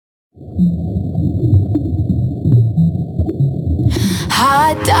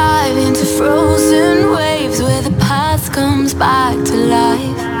I dive into frozen waves where the past comes back to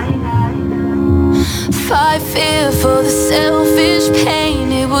life. Fight fear for the selfish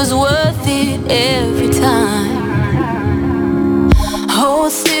pain, it was worth it every time.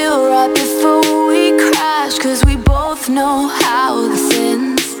 Hold still right before we crash, cause we both know how this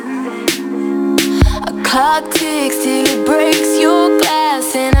ends. A clock ticks till it breaks your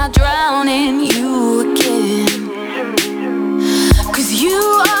glass, and I drown in you again. Cause you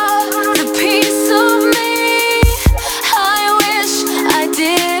are the piece of me I wish I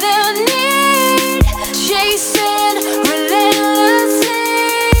didn't need. Chasing relentlessly,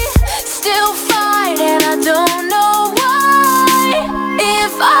 still fight and I don't know why.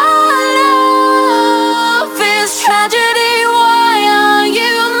 If our love is tragedy, why are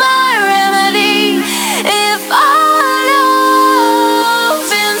you my remedy? If our love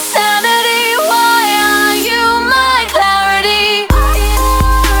insanity, why are you my clarity?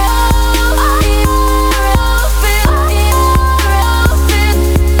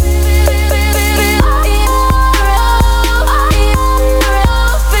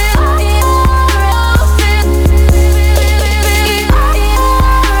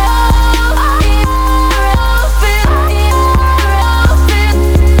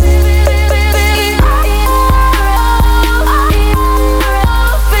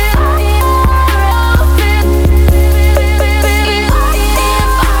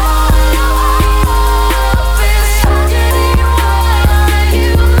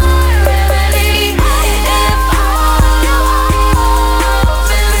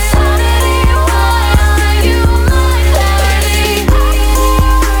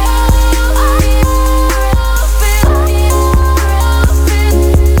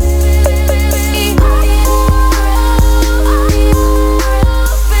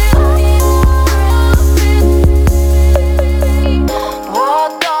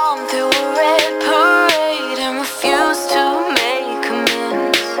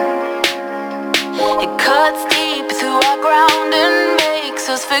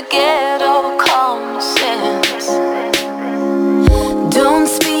 Forget all common sense. Don't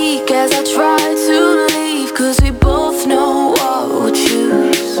speak as I try to leave, cause we both